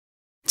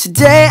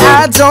Today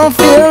I don't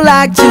feel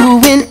like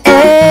doing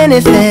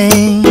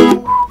anything.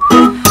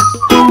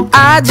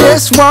 I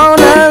just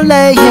wanna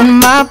lay in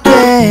my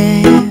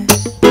bed.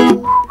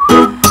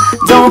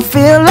 Don't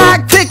feel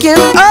like picking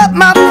up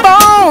my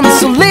phone,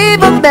 so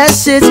leave a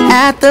message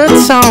at the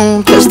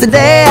tone. 'Cause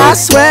today I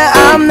swear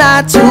I'm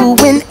not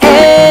doing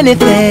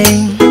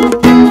anything.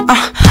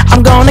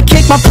 I'm gonna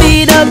kick my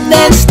feet up,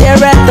 then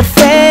stare at the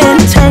fan.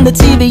 Turn the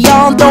TV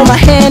on, throw my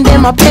hand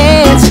in my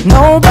pants.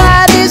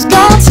 Nobody's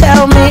gonna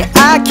tell me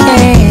I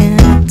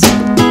can't.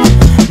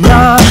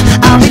 Nah,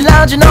 I'll be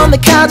lounging on the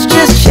couch,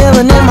 just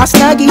chilling in my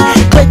Snuggie.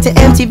 Click to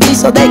MTV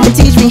so they can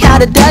teach me how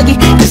to Dougie.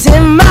 'Cause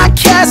in my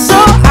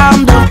castle,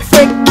 I'm the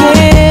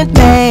freaking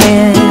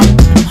man.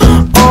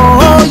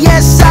 Oh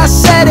yes, I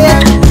said it,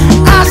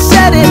 I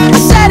said it, I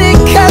said it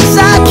 'cause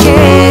I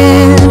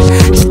can.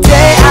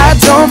 Today I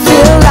don't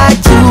feel like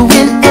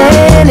doing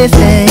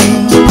anything.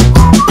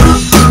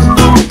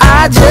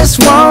 I just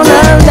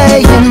wanna lay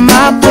in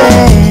my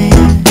bed.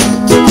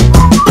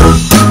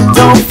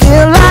 Don't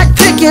feel like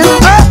picking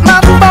up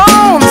my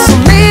phone, so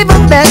leave a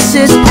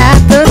message at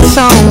the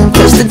tone.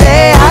 'Cause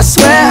today I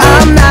swear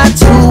I'm not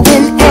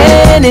doing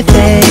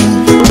anything.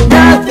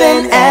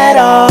 Nothing at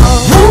all.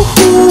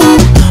 Woo-hoo,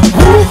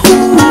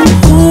 woo-hoo,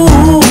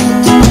 woo.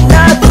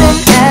 Nothing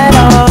at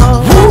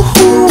all.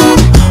 Woo-hoo,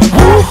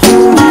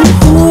 woo-hoo,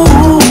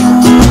 woo.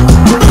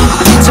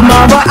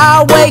 Tomorrow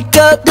I'll wake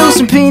up, do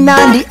some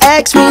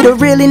P90X, meet a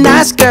really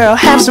nice girl,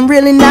 have some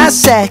really nice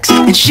sex,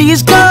 and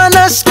she's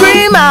gonna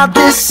scream out,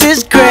 "This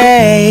is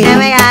great." Oh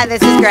my god,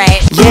 this is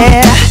great.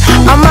 Yeah,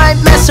 I might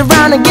mess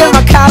around and get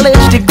my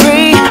college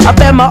degree. I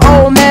bet my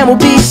old man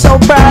will be so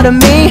proud of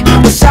me.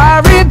 But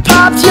sorry,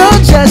 Pops,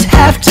 you'll just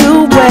have to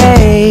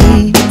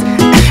wait.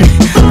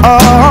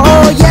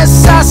 Oh, yes,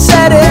 I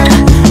said it,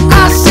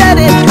 I said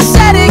it, I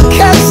said it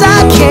 'cause I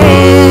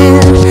can.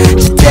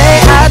 Today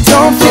I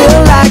don't feel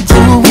like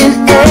doing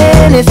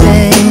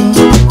anything.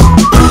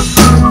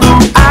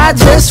 I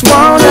just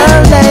wanna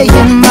lay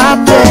in my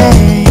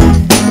bed.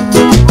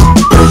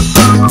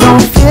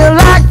 Don't feel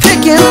like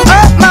picking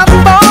up my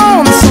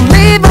phone, so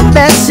leave a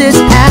message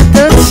at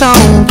the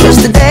tone. 'Cause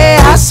today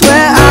I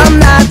swear I'm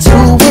not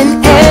doing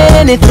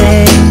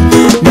anything.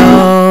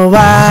 No,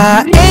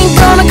 I ain't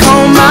gonna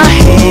comb my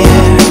hair,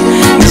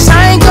 'cause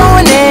I ain't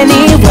going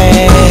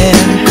anywhere.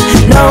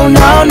 No,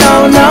 no, no,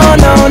 no,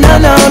 no, no,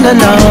 no, no,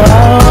 no.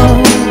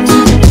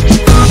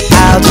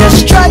 I'll just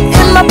strut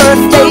in my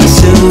birthday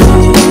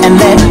suit and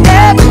let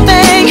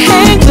everything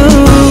hang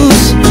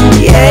loose.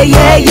 Yeah,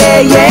 yeah, yeah,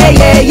 yeah,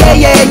 yeah, yeah,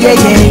 yeah, yeah,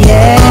 yeah,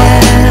 yeah.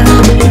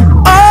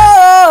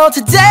 Oh,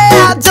 today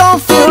I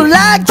don't feel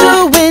like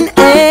doing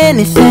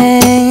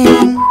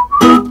anything.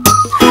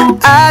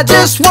 I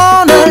just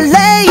wanna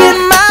lay in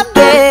my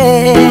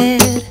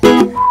bed.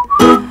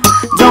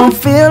 Don't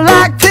feel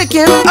like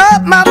picking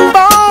up my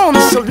phone,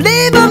 so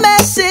leave a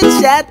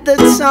message at the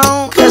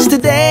tone. 'Cause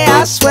today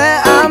I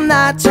swear I'm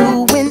not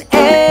doing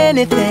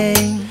anything.